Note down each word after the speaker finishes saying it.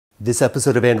This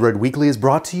episode of Android Weekly is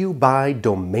brought to you by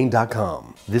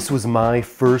Domain.com. This was my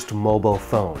first mobile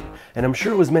phone, and I'm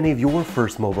sure it was many of your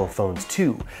first mobile phones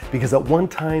too, because at one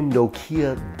time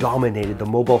Nokia dominated the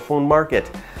mobile phone market.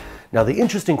 Now the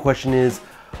interesting question is,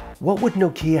 what would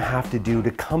Nokia have to do to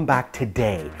come back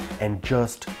today and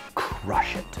just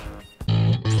crush it?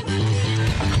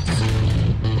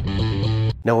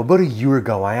 Now, about a year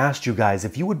ago, I asked you guys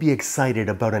if you would be excited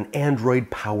about an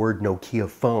Android-powered Nokia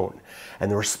phone,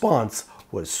 and the response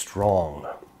was strong.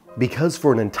 Because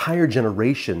for an entire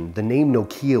generation, the name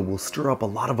Nokia will stir up a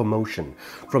lot of emotion,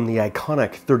 from the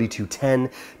iconic 3210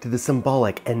 to the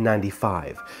symbolic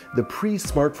N95. The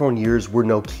pre-smartphone years were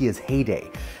Nokia's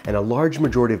heyday, and a large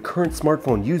majority of current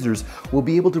smartphone users will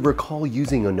be able to recall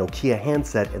using a Nokia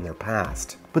handset in their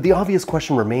past. But the obvious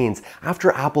question remains,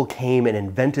 after Apple came and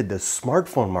invented the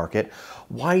smartphone market,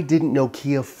 why didn't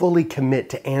Nokia fully commit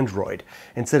to Android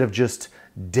instead of just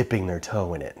dipping their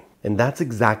toe in it? And that's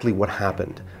exactly what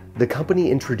happened. The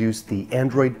company introduced the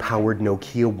Android-powered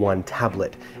Nokia One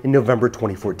tablet in November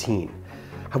 2014.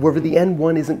 However, the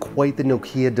N1 isn't quite the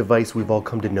Nokia device we've all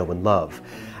come to know and love,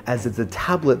 as it's a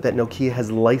tablet that Nokia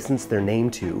has licensed their name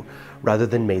to, rather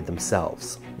than made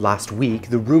themselves. Last week,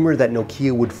 the rumor that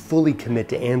Nokia would fully commit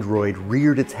to Android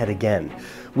reared its head again,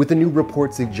 with a new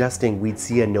report suggesting we'd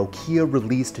see a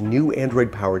Nokia-released new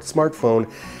Android-powered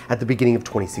smartphone at the beginning of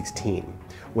 2016.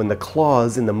 When the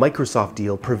clause in the Microsoft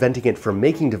deal preventing it from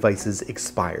making devices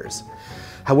expires.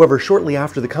 However, shortly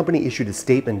after, the company issued a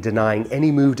statement denying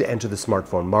any move to enter the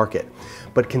smartphone market,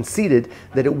 but conceded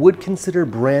that it would consider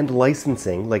brand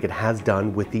licensing like it has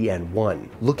done with the N1.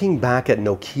 Looking back at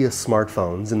Nokia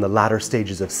smartphones in the latter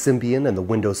stages of Symbian and the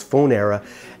Windows Phone era,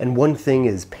 and one thing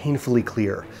is painfully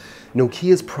clear: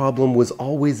 Nokia's problem was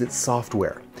always its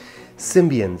software.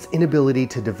 Symbian's inability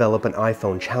to develop an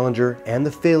iPhone challenger, and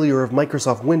the failure of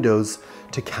Microsoft Windows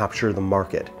to capture the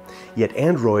market. Yet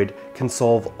Android can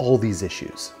solve all these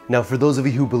issues. Now, for those of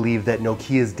you who believe that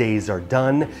Nokia's days are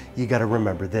done, you gotta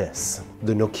remember this.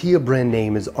 The Nokia brand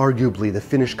name is arguably the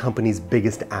Finnish company's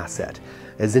biggest asset,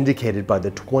 as indicated by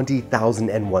the 20,000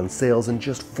 N1 sales in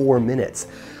just 4 minutes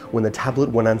when the tablet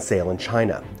went on sale in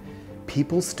China.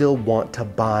 People still want to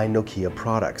buy Nokia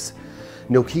products.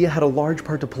 Nokia had a large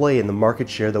part to play in the market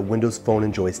share that Windows Phone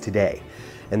enjoys today,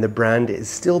 and the brand is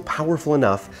still powerful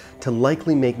enough to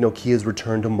likely make Nokia's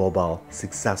return to mobile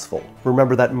successful.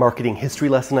 Remember that marketing history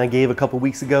lesson I gave a couple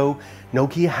weeks ago?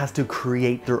 Nokia has to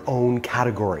create their own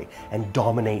category and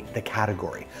dominate the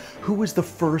category. Who was the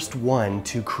first one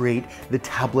to create the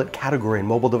tablet category in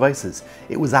mobile devices?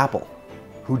 It was Apple.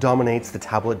 Who dominates the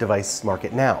tablet device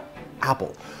market now?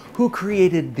 Apple. Who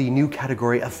created the new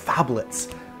category of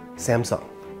phablets? Samsung.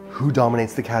 Who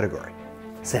dominates the category?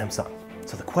 Samsung.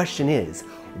 So the question is,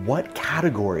 what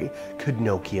category could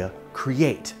Nokia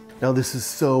create? Now this is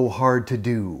so hard to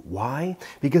do. Why?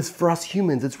 Because for us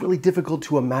humans, it's really difficult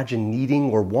to imagine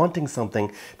needing or wanting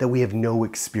something that we have no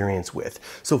experience with.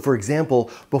 So for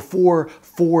example, before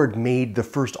Ford made the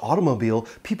first automobile,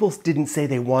 people didn't say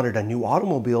they wanted a new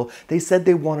automobile, they said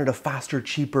they wanted a faster,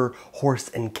 cheaper horse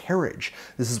and carriage.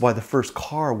 This is why the first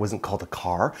car wasn't called a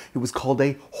car, it was called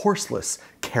a horseless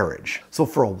carriage. So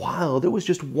for a while, there was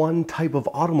just one type of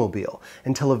automobile,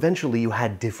 until eventually you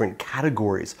had different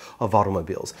categories of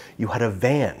automobiles. You had a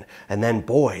van, and then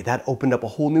boy, that opened up a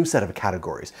whole new set of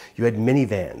categories. You had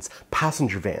minivans,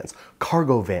 passenger vans,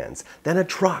 cargo vans, then a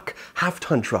truck,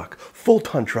 half-ton truck,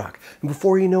 full-ton truck, and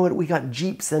before you know it, we got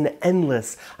Jeeps and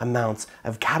endless amounts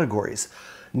of categories.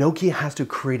 Nokia has to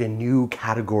create a new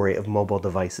category of mobile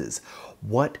devices.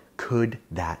 What could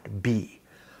that be?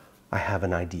 I have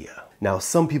an idea. Now,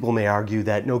 some people may argue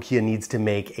that Nokia needs to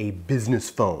make a business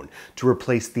phone to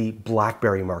replace the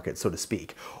BlackBerry market, so to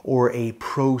speak, or a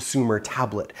prosumer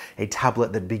tablet, a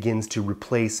tablet that begins to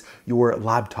replace your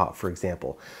laptop, for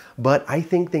example. But I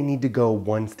think they need to go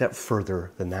one step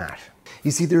further than that.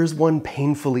 You see, there is one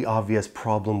painfully obvious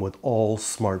problem with all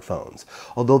smartphones.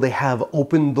 Although they have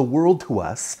opened the world to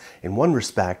us, in one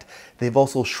respect, they've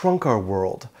also shrunk our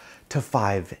world to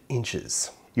 5 inches.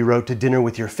 You're out to dinner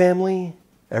with your family,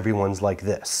 everyone's like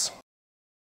this.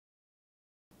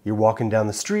 You're walking down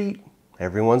the street,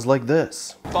 everyone's like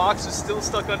this. Box is still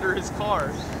stuck under his car,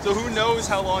 so who knows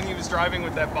how long he was driving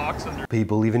with that box under.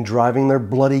 People even driving their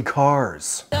bloody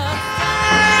cars.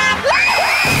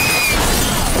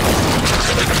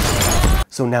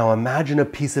 So now imagine a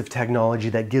piece of technology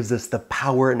that gives us the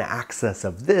power and access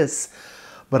of this,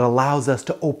 but allows us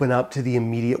to open up to the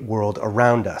immediate world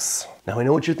around us. Now I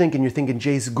know what you're thinking. You're thinking,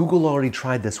 Jayce, Google already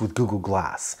tried this with Google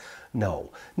Glass.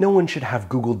 No, no one should have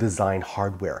Google design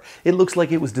hardware. It looks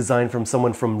like it was designed from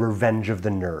someone from Revenge of the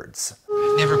Nerds.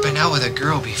 Never been out with a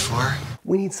girl before.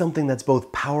 We need something that's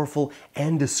both powerful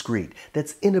and discreet,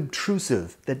 that's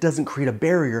inobtrusive, that doesn't create a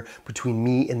barrier between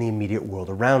me and the immediate world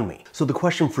around me. So the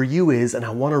question for you is, and I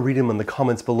want to read them in the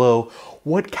comments below,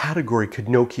 what category could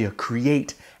Nokia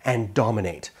create and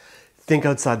dominate? Think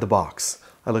outside the box.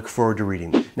 I look forward to reading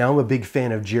them. Now I'm a big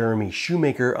fan of Jeremy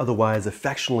Shoemaker, otherwise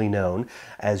affectionately known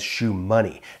as Shoe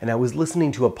Money. And I was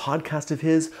listening to a podcast of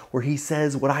his where he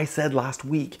says what I said last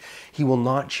week. He will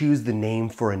not choose the name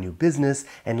for a new business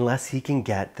unless he can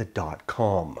get the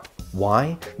 .com.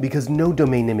 Why? Because no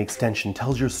domain name extension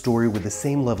tells your story with the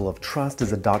same level of trust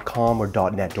as a .com or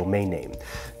 .net domain name.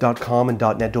 .com and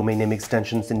 .net domain name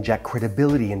extensions inject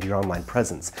credibility into your online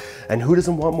presence. And who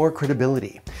doesn't want more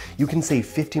credibility? You can save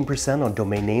 15% on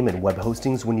domain name and web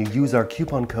hostings when you use our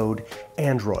coupon code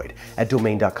ANDROID at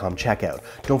domain.com checkout.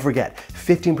 Don't forget,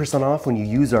 15% off when you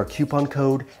use our coupon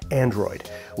code ANDROID.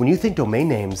 When you think domain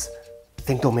names,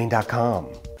 think domain.com.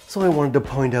 So I wanted to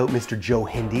point out, Mr. Joe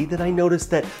Hindi, that I noticed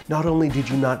that not only did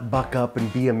you not buck up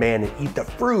and be a man and eat the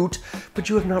fruit, but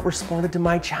you have not responded to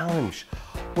my challenge.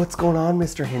 What's going on,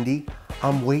 Mr. Hindi?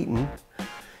 I'm waiting.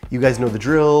 You guys know the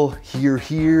drill.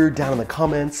 Here, down in the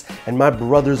comments, and my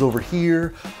brothers over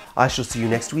here. I shall see you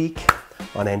next week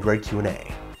on Android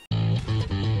Q&A.